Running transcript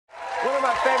One of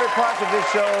my favorite parts of this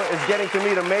show is getting to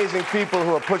meet amazing people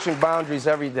who are pushing boundaries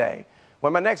every day.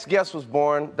 When my next guest was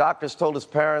born, doctors told his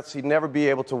parents he'd never be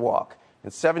able to walk.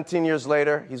 And 17 years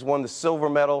later, he's won the silver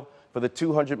medal for the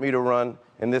 200-meter run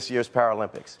in this year's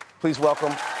Paralympics. Please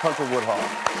welcome Hunter Woodhall.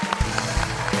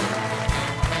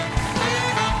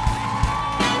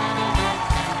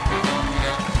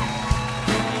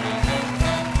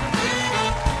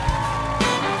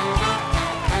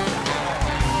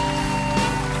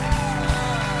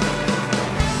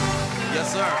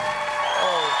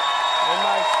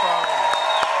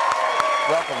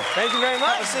 Welcome. Thank you very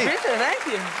much. Have a seat. Appreciate it. Thank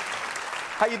you.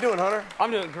 How you doing, Hunter?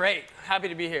 I'm doing great. Happy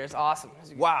to be here. It's awesome.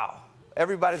 Wow.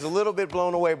 Everybody's a little bit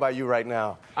blown away by you right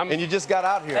now. And you just got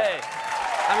out here. Hey,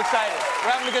 I'm excited.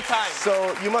 We're having a good time.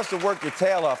 So you must have worked your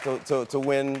tail off to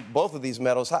win both of these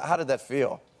medals. How did that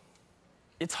feel?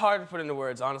 It's hard to put into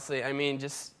words, honestly. I mean,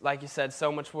 just like you said, so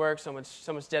much work, so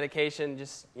much dedication,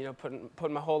 just, you know,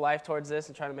 putting my whole life towards this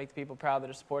and trying to make the people proud that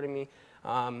are supporting me.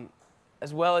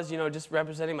 As well as, you know, just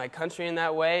representing my country in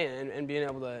that way and being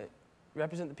able to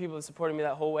represent the people that supported me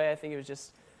that whole way. I think it was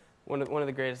just one of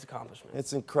the greatest accomplishments.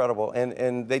 It's incredible.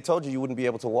 And they told you wouldn't be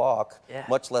able to walk,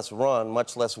 much less run,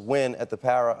 much less win at the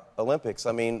Paralympics.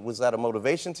 I mean, was that a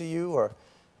motivation to you, or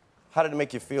how did it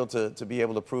make you feel to be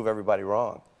able to prove everybody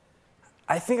wrong?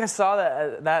 I think I saw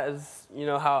that as, you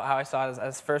know, how I saw it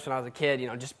as first when I was a kid, you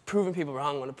know, just proving people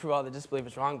wrong, want to prove all the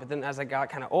disbelievers wrong. But then as I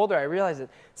got kind of older, I realized that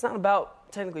it's not about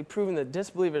technically proving the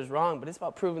disbelievers wrong, but it's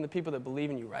about proving the people that believe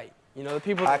in you right. You know, the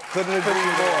people that... I couldn't agree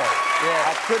more. Yeah.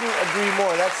 I couldn't agree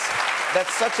more.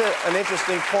 That's such an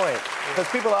interesting point. Because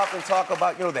people often talk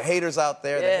about, you know, the haters out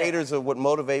there. The haters are what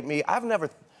motivate me. I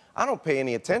don't pay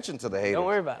any attention to the haters. Don't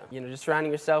worry about it. You know, just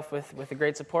surrounding yourself with a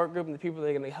great support group and the people that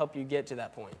are going to help you get to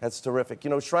that point. That's terrific. You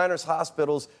know, Shriners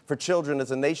Hospitals for Children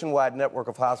is a nationwide network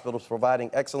of hospitals providing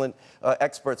excellent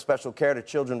expert special care to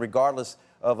children regardless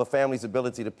of a family's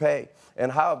ability to pay.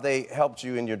 And how have they helped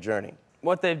you in your journey?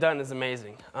 What they've done is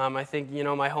amazing. I think, you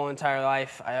know, my whole entire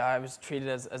life, I was treated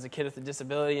as a kid with a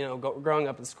disability. You know, growing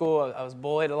up in school, I was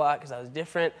bullied a lot because I was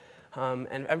different.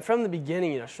 And from the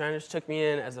beginning, you know, Shriners took me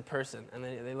in as a person, and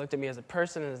they looked at me as a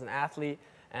person and as an athlete,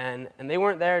 and they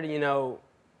weren't there to, you know,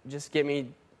 just get me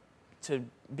to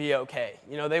be okay.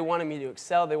 You know, they wanted me to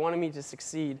excel. They wanted me to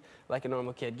succeed like a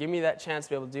normal kid. Give me that chance to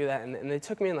be able to do that, and they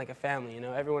took me in like a family. You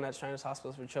know, everyone at Shriners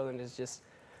Hospitals for Children is just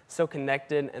so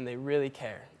connected, and they really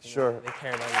care. Sure. They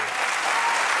care about you.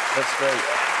 That's great.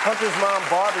 Hunter's mom,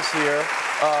 Barb, is here.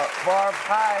 Barb,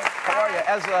 hi. How are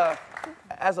you?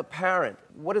 As a parent,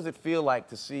 what does it feel like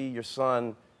to see your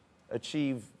son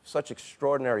achieve such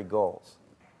extraordinary goals?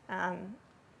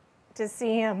 To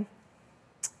see him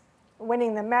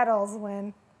winning the medals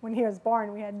when he was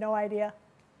born, we had no idea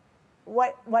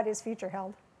what his future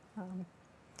held.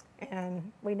 And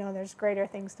we know there's greater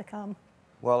things to come.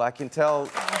 Well, I can tell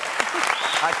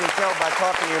by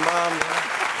talking to your mom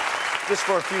just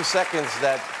for a few seconds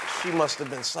that she must have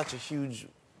been such a huge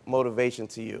motivation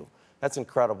to you. That's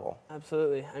incredible.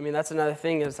 Absolutely. I mean, that's another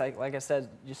thing is, like I said,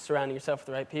 just surrounding yourself with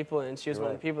the right people. And she was one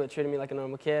of the people that treated me like a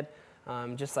normal kid,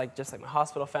 just like my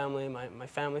hospital family, my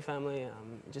family.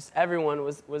 Just everyone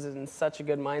was in such a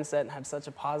good mindset and had such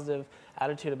a positive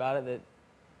attitude about it that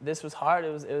this was hard.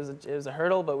 It was a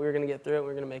hurdle, but we were going to get through it. We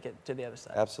were going to make it to the other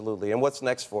side. Absolutely. And what's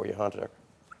next for you, Hunter?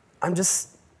 I'm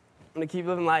going to keep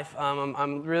living life.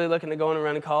 I'm really looking to go and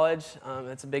run to college.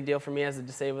 It's a big deal for me as a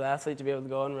disabled athlete to be able to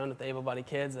go and run with the able-bodied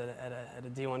kids at a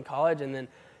D1 college. And then,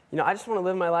 you know, I just want to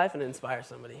live my life and inspire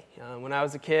somebody. When I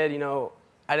was a kid, you know,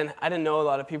 I didn't know a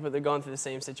lot of people that are going through the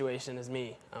same situation as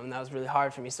me. That was really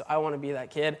hard for me. So I want to be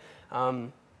that kid.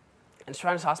 And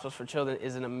Shriners Hospitals for Children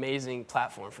is an amazing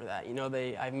platform for that. You know,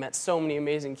 I've met so many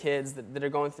amazing kids that are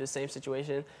going through the same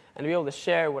situation, and to be able to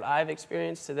share what I've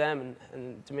experienced to them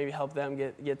and to maybe help them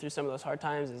get through some of those hard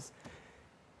times is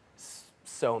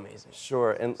so amazing.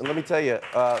 Sure, and let me tell you,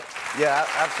 yeah,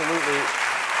 absolutely.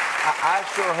 I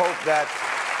sure hope that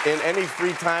in any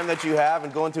free time that you have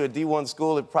and going to a D1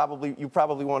 school, you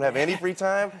probably won't have any free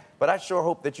time, but I sure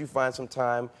hope that you find some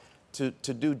time to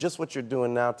do just what you're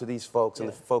doing now to these folks and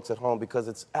the folks at home, because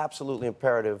it's absolutely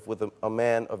imperative with a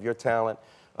man of your talent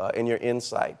and your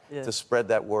insight to spread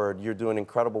that word. You're doing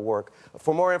incredible work.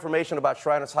 For more information about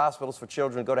Shriners Hospitals for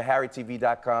Children, go to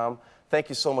harrytv.com. Thank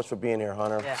you so much for being here,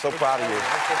 Hunter. So proud of you.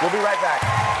 We'll be right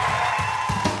back.